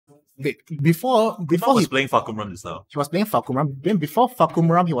Before was playing Fakumram just now. He was playing Fakumram. Then before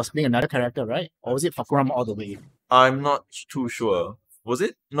Fakumram, he was playing another character, right? Or was it Fakumram all the way? I'm not too sure. Was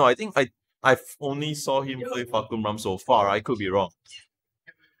it? No, I think I've only saw him play Fakumram so far. I could be wrong.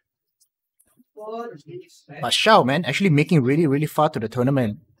 But SHAO, man, actually making really far to the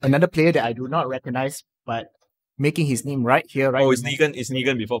tournament. Another player that I do not recognize, but making his name right here, right? Oh, it's Negan. It's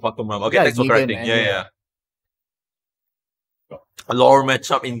Negan before Fakumram. Okay, Yeah, thanks for Negan, correcting. man, Yeah. A lore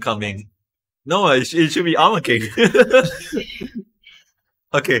matchup incoming. No, it should be Armor King.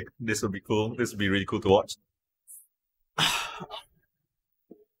 Okay, this will be cool. This will be really cool to watch.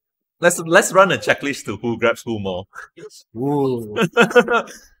 Let's run a checklist to who grabs who more. Ooh.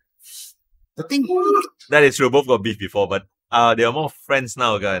 The thing That is true. Both got beef before, but they are more friends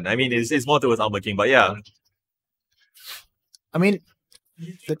now, again. I mean, it's more towards Armor King, but yeah. I mean,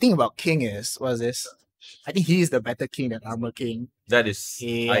 the thing about King is, what is this? I think he is the better King than Armor King. That is,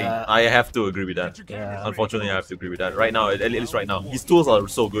 Yeah. I have to agree with that. Yeah. Unfortunately, I have to agree with that. Right now, at least right now, his tools are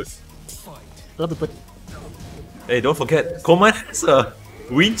so good. A lot of people. Hey, don't forget, KOMAN has a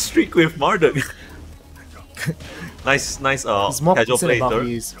win streak with Marduk. nice, He's more casual concerned play. about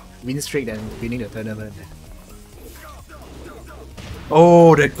his win streak than winning the tournament.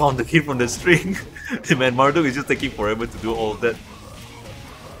 Oh, that counter hit from the string. Man, Marduk is just taking forever to do all that.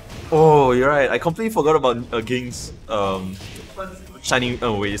 Oh, you're right. I completely forgot about King's shining.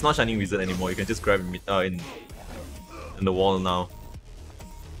 Oh wait, it's not shining wizard anymore. You can just grab him in the wall now.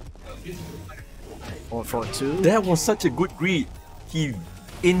 4-4-2. That was such a good read. He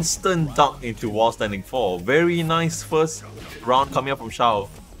instant ducked into wall standing 4. Very nice first round coming up from SHAO.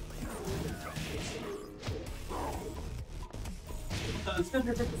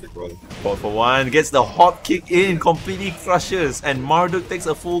 4-for-1, gets the hop kick in, completely crushes, and Marduk takes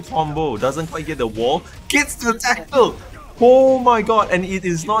a full combo, doesn't quite get the wall, gets the tackle! Oh my god, and it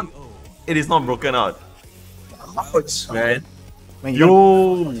is not broken out. Ouch, man.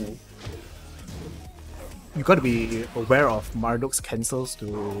 Yo! You gotta be aware of Marduk's cancels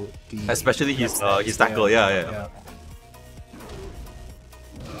to the... Especially his tackle, yeah.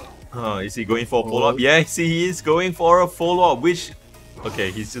 Is he going for a follow-up? Yes, he is going for a follow-up, which...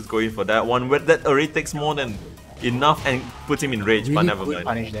 Okay, he's just going for that one. That already takes more than enough and puts him in rage, really but never good mind.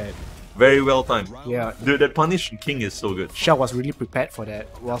 Punish that. Very well timed. Yeah. Dude, that punish from King is so good. SHAO was really prepared for that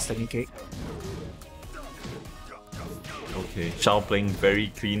while standing kick. Okay, SHAO playing very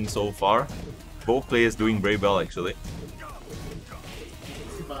clean so far. Both players doing very well actually.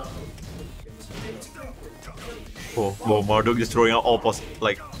 Oh, Marduk is throwing out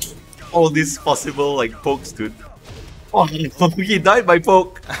all these possible pokes, dude. Oh, he died by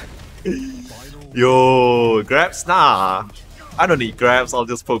poke. Yo, grabs? Nah. I don't need grabs, I'll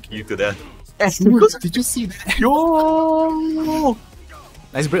just poke you to death. Did you see that? Yo!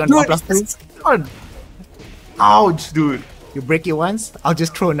 Nice break on the 1+2. Ouch, dude. You break it once, I'll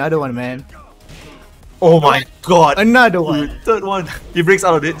just throw another one, man. Oh my god. Another one. Dude, third one. He breaks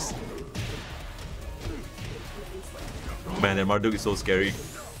out of this. Man, that Marduk is so scary.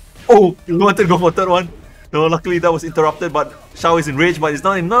 Oh, you wanted to go for third one? No, luckily that was interrupted, but SHAO is enraged, but it's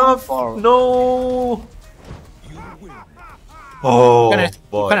not enough. No. Oh,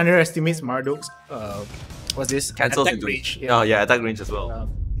 boy. You can't underestimate Marduk's what's this? Cancels attack into range. Yeah, attack range as well.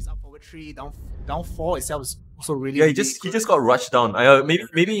 His up forward 3, down 4 itself is also really. Yeah, he just got rushed down.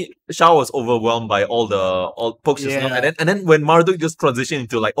 Maybe SHAO was overwhelmed by all pokes just now, and then when Marduk just transitioned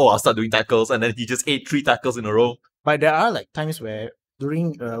into I'll start doing tackles, and then he just ate 3 tackles in a row. But there are times where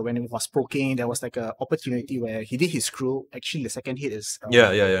during when it was poking, there was a opportunity where he did his screw. Actually, the second hit is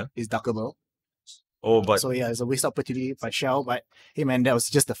is duckable. Oh, but so yeah, it's a waste opportunity by SHAO. But hey, man, that was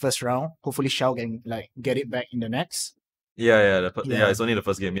just the first round. Hopefully, SHAO can get it back in the next. Yeah, it's only the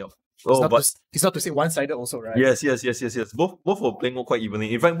first game. Yeah. Oh, it's not to say one-sided also, right? Yes. Both were playing quite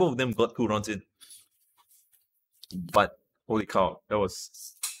evenly. In fact, both of them got 2 rounds in. But holy cow, that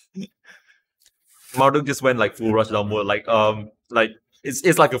was Marduk just went full rush down mode.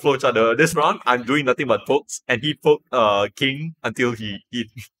 It's like a flowchart. This round, I'm doing nothing but pokes, and he poked King until he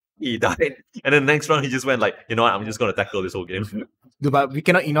died. And then the next round, he just went you know what, I'm just gonna tackle this whole game. Dude, but we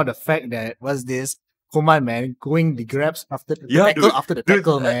cannot ignore the fact that this KOMAN, man, going the grabs after the after the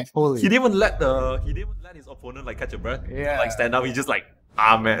tackle, man. Holy. He didn't even let his opponent catch a breath. Yeah. Stand up. He's just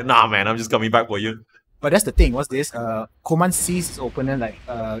nah man, I'm just coming back for you. But that's the thing. What's this? KOMAN sees his opponent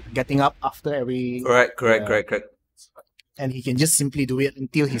getting up after every. Correct. And he can just simply do it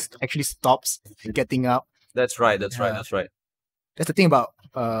until he actually stops getting up. That's right. That's the thing about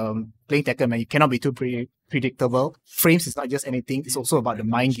playing Tekken, man. You cannot be too predictable. Frames is not just anything. It's also about the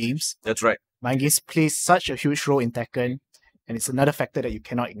mind games. That's right. Mind games plays such a huge role in Tekken. And it's another factor that you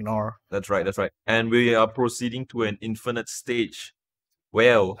cannot ignore. That's right, that's right. And we are proceeding to an infinite stage.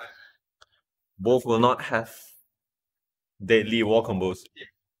 Well, both will not have deadly wall combos.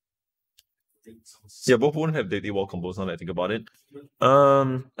 Yeah, both won't have deadly wall combos now that I think about it.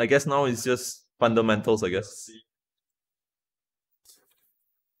 I guess now it's just fundamentals, I guess.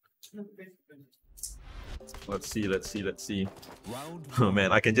 Let's see. Oh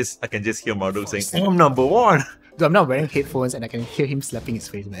man, I can just hear Marduk saying, I'm number one! So I'm not wearing headphones and I can hear him slapping his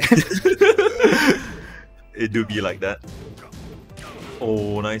face, man. It do be like that.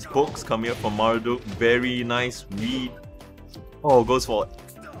 Oh, nice pokes coming up from Marduk. Very nice read. Oh, goes for...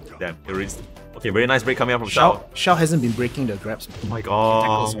 Damn, erased. Okay, very nice break coming up from SHAO. SHAO hasn't been breaking the grabs. Oh my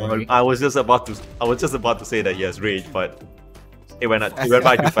god. I was just about to say that he has rage, but it went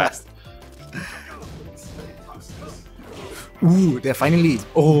by too fast. Ooh, they're finally...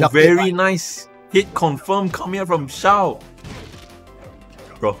 Oh, very nice hit confirmed coming up from SHAO.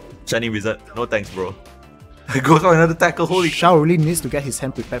 Bro, Shining Wizard, no thanks, bro. Goes for another tackle, holy... SHAO really needs to get his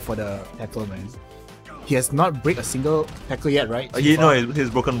hand prepared for the tackle, man. He has not break a single tackle yet, right? No, he's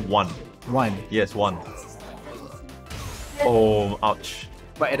broken one. One? Yes, one. Oh, ouch.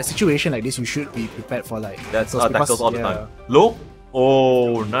 But at a situation like this, you should be prepared for like... That's tackles all the time. Low?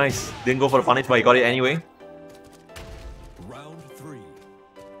 Oh, nice. Didn't go for the punish, but he got it anyway.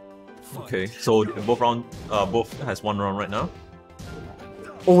 Okay, so both has one round right now.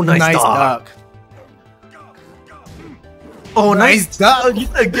 Oh, nice duck. Oh, nice duck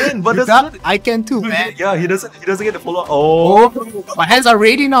again, but I can too, man. Yeah, he doesn't get the follow up. Oh, my hands are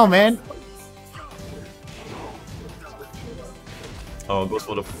ready now, man. Oh, goes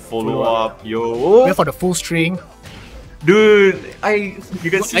for the follow up, yo. Wait for the full string, dude.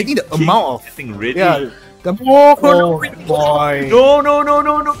 You can see. I think the amount of getting ready. Yeah. Oh boy! No!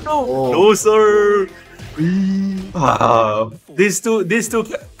 No, sir. These two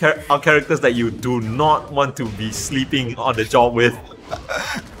are characters that you do not want to be sleeping on the job with,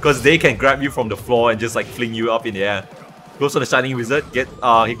 because they can grab you from the floor and just like fling you up in the air. Goes for the Shining Wizard. He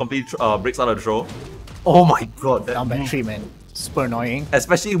completely breaks out of the throw. Oh my god! Down battery, man. Super annoying.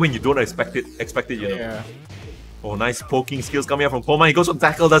 Especially when you don't expect it. You know. Yeah. Oh, nice poking skills coming out from KOMAN. He goes for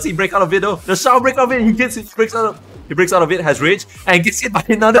tackle. Does he break out of it though? The SHAO break out of it. He breaks out of it. Has rage and gets hit by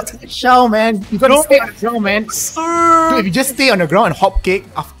another. SHAO, man, you gotta stay on the ground, man. Dude, if you just stay on the ground and hop kick,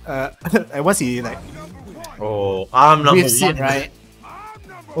 once he like. Oh, I'm number one, right?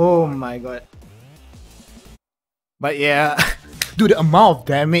 Oh my god. But yeah, dude, the amount of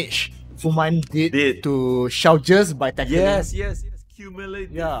damage KOMAN did to SHAO just by tackling. Yes.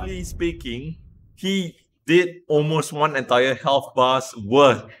 Cumulatively speaking, he did almost one entire health bar's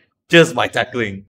worth just by tackling.